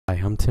Hi,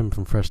 I'm Tim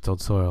from Fresh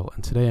Tilled Soil,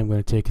 and today I'm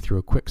going to take you through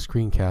a quick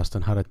screencast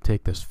on how to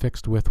take this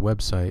fixed width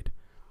website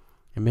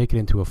and make it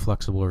into a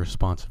flexible,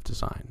 responsive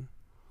design.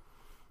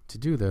 To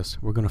do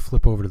this, we're going to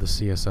flip over to the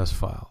CSS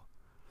file.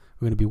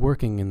 We're going to be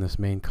working in this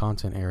main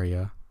content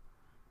area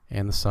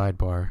and the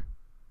sidebar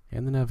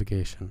and the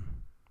navigation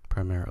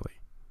primarily.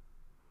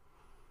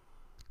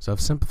 So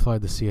I've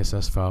simplified the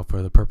CSS file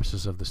for the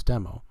purposes of this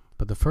demo,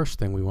 but the first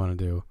thing we want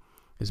to do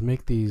is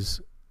make these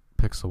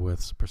pixel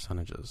widths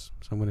percentages.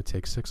 So I'm going to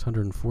take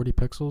 640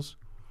 pixels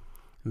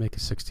and make it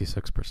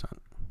 66%.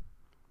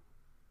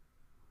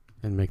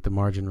 And make the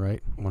margin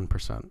right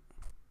 1%.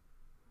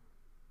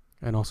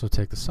 And also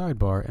take the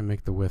sidebar and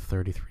make the width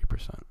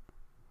 33%.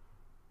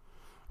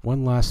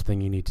 One last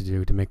thing you need to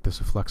do to make this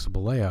a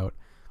flexible layout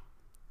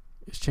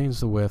is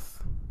change the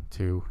width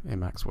to a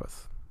max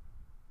width.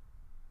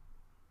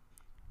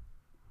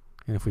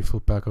 And if we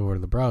flip back over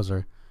to the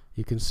browser,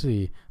 you can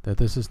see that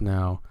this is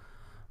now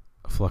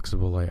a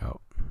flexible layout.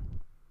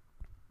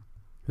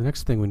 The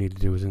next thing we need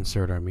to do is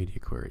insert our media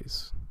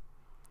queries.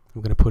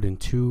 I'm going to put in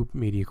two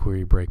media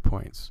query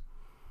breakpoints.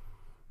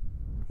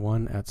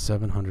 One at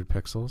 700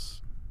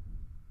 pixels.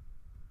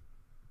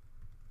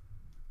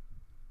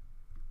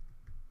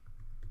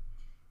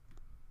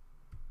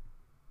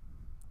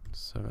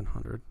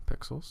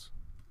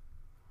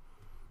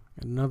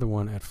 And another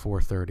one at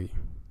 430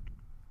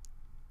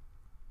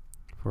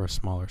 for a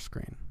smaller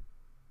screen.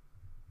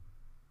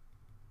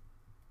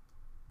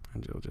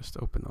 And you'll just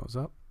open those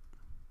up.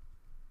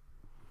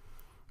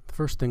 The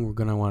first thing we're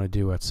going to want to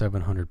do at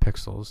 700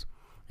 pixels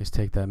is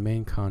take that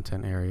main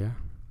content area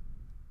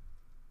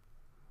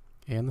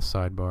and the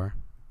sidebar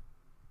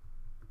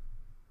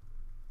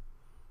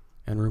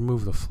and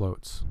remove the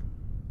floats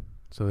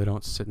so they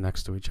don't sit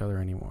next to each other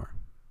anymore.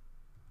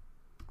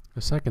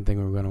 The second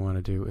thing we're going to want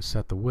to do is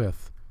set the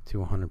width to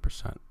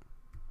 100%.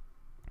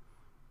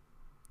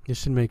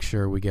 This should make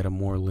sure we get a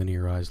more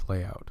linearized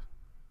layout.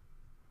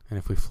 And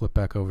if we flip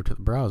back over to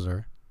the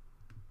browser,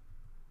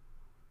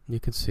 you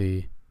can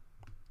see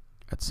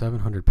at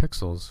 700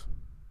 pixels,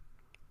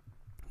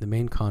 the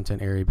main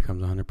content area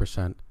becomes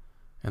 100%,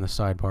 and the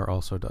sidebar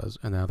also does,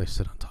 and now they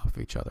sit on top of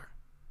each other.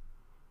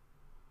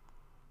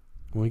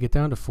 When we get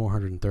down to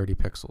 430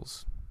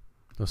 pixels,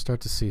 you'll start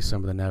to see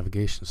some of the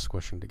navigation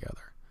squishing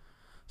together.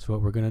 So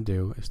what we're going to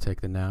do is take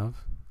the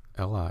nav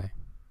li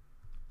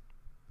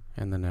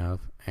and the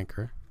nav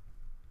anchor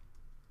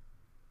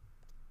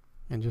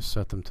and just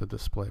set them to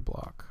display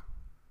block.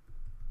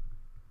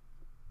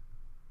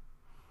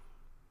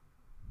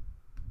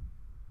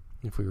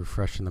 If we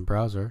refresh in the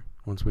browser,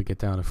 once we get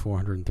down to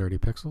 430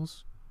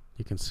 pixels,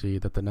 you can see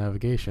that the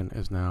navigation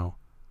is now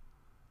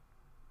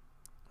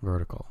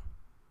vertical.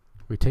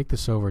 If we take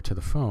this over to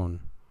the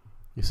phone,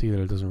 you see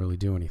that it doesn't really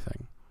do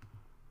anything,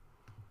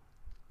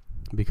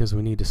 because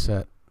we need to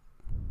set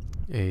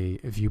a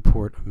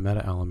viewport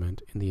meta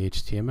element in the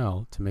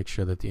HTML to make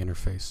sure that the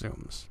interface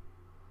zooms.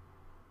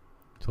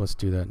 So let's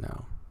do that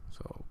now.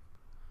 So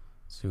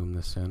zoom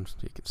this in so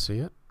you can see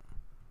it,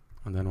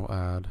 and then we'll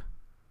add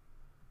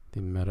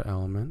the meta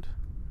element,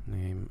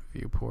 name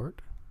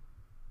viewport,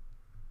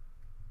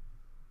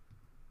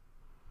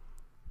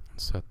 and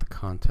set the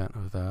content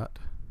of that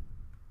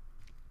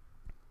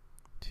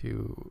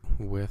to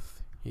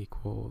width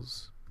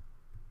equals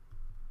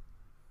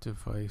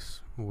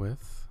device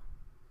width.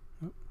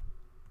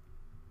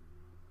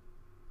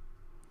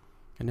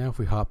 And now if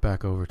we hop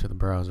back over to the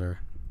browser,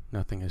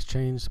 nothing has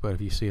changed, but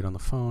if you see it on the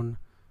phone,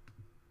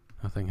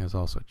 nothing has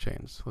also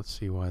changed. Let's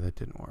see why that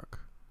didn't work.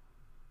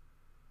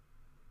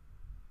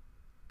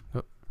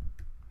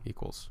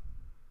 Equals.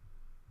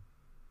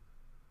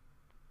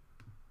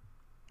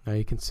 Now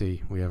you can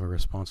see we have a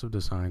responsive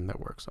design that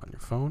works on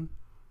your phone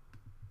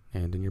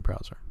and in your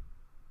browser.